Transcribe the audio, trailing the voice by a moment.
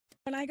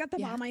When I got the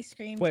bomb, I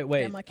screamed. Wait,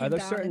 Grandma came are there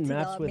down certain and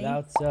maps developed me.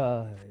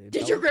 without?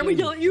 Did your grandma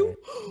yell at you?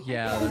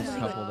 Yeah, there's a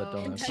couple that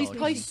don't have She's probably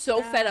pelicans.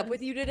 so fed up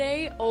with you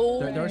today. Oh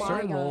There are my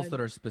certain God. roles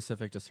that are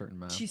specific to certain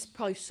maps. She's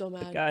probably so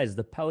mad. Guys,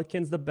 the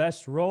pelican's the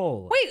best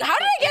role. Wait, how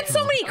did I get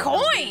so many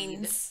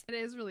coins? It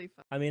is really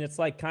fun. I mean, it's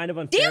like kind of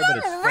unfair, Damn, but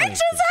it's I'm funny. rich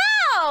as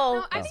hell!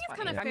 No, I think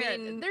it's kind of fair.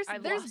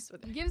 There's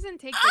gives and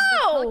takes. The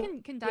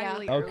pelican can die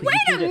really early. Wait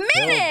a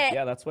minute!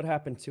 Yeah, that's what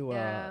happened to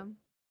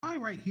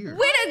right here.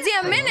 Wait a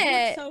damn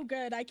minute! So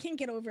good, I can't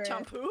get over it.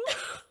 Shampoo?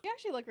 You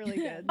actually look really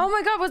good. Oh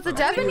my God, was the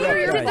dev in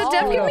here? Did the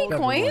dev give me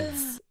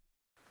coins?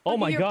 Oh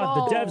my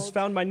God, the devs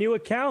found my new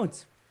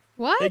account.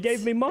 What? They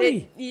gave me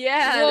money.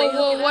 Yeah.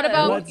 Whoa, what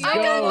about? Let's I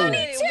got go.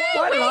 money too!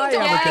 Why did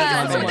I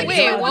have a money?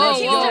 Wait, whoa,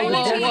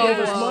 They gave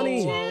us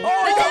money.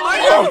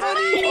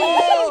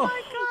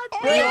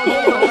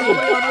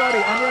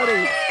 I'm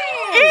ready.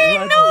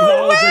 Ain't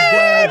no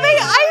way! They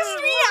iced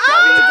me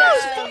out!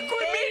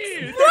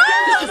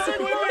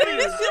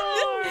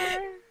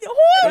 They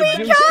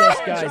Holy juiced cow! us,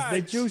 guys.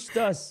 They juiced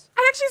us. I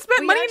actually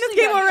spent money in this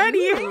game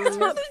already.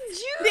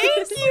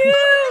 Thank you!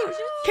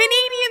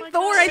 Canadian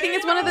Thor, I think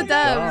it's one of the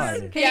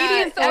devs.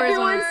 Canadian Thor is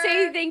one. Everyone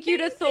say thank you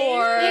to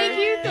Thor. Thank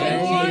you, Thor.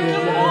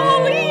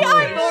 Holy,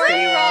 I'm Thor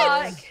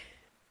rock.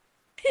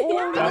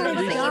 Your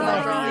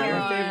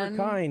favorite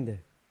kind.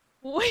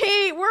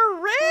 Wait,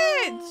 we're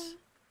rich.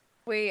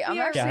 Wait, I'm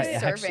I actually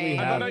actually surveying.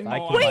 have. I'm I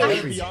on can my buy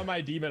everything. beyond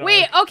my demon.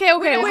 Wait, okay.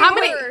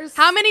 Wait,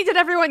 How many did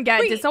everyone get?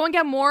 Wait. Did someone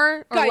get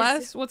more or Guys,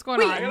 less? What's going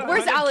wait, on?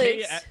 where's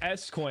Alex?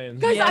 S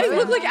coins. Guys, Yeah. I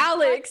look like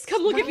Alex.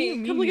 Come look at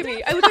me. Come look at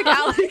me. I look like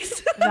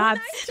Alex.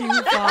 That's too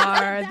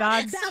far.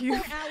 That's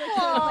too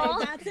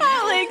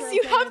Alex,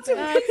 you have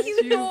to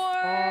be Thor.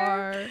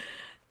 far.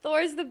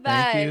 Thor's the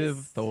best. Thank you,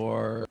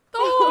 Thor.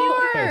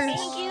 Thor.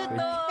 Thank you, Thor.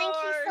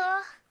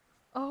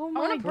 Oh I my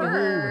want a God.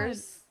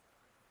 purse.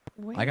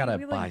 Wait, I gotta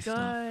we look buy stuff.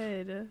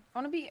 good. I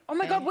want to be. Oh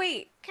my God!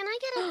 Wait. Can I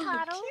get a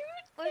cuddle?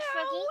 Or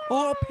Shuggy?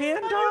 Oh, a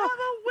panda. You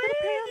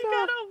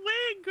got a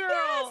wig, girl.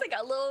 Yes, I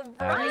got little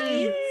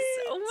braids.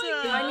 Oh my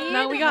God! I need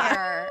Now we got-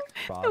 her.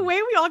 The way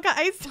we all got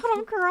iced out,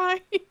 I'm crying.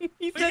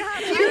 He said,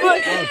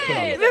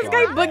 Okay. this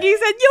guy Boogie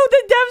said, "Yo,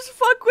 the devs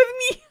fuck with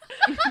me."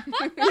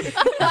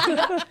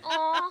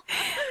 Aw.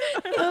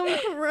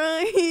 I'm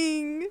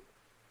crying.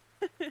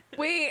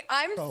 Wait,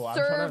 I'm Bro, I'm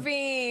trying to-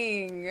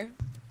 serving.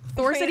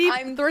 Thor said Wait, he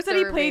I'm played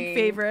serving.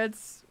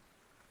 favorites.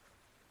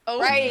 Oh,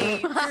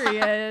 right.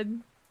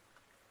 Period.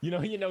 You know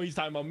he's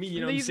talking about me. You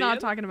know what I'm He's saying? not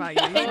talking about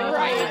you. He's not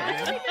Right.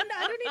 talking about you.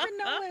 I don't even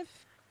know if.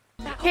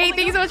 Hey,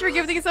 thank you so much for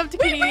giving us up to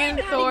Canadian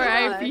Thor.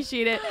 I God.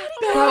 appreciate it.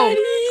 Bro,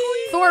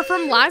 Thor,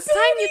 from last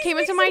time you came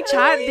into my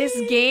chat, this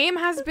game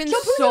has been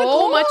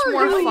so much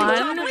more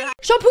fun.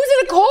 Shampoo's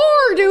in a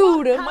car,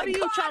 dude. How do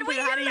you shampoo?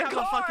 How do you have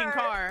a fucking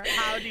car?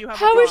 How do you have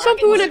How a is car?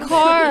 shampoo in a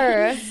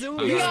car? You spent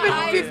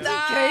Guys,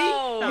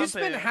 50K? no. You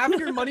spent half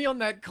your money on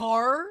that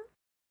car?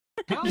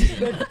 You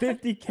spent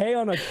 50K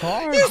on a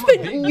car.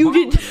 You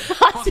did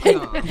not say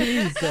that.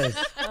 Jesus.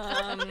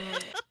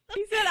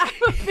 He said I'm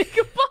a big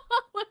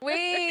baller.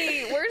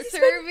 Wait, we're You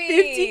spent serving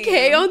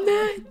 50K on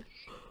that?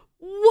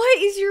 What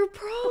is your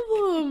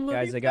problem?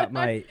 Guys, I got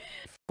my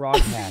frog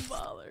hat.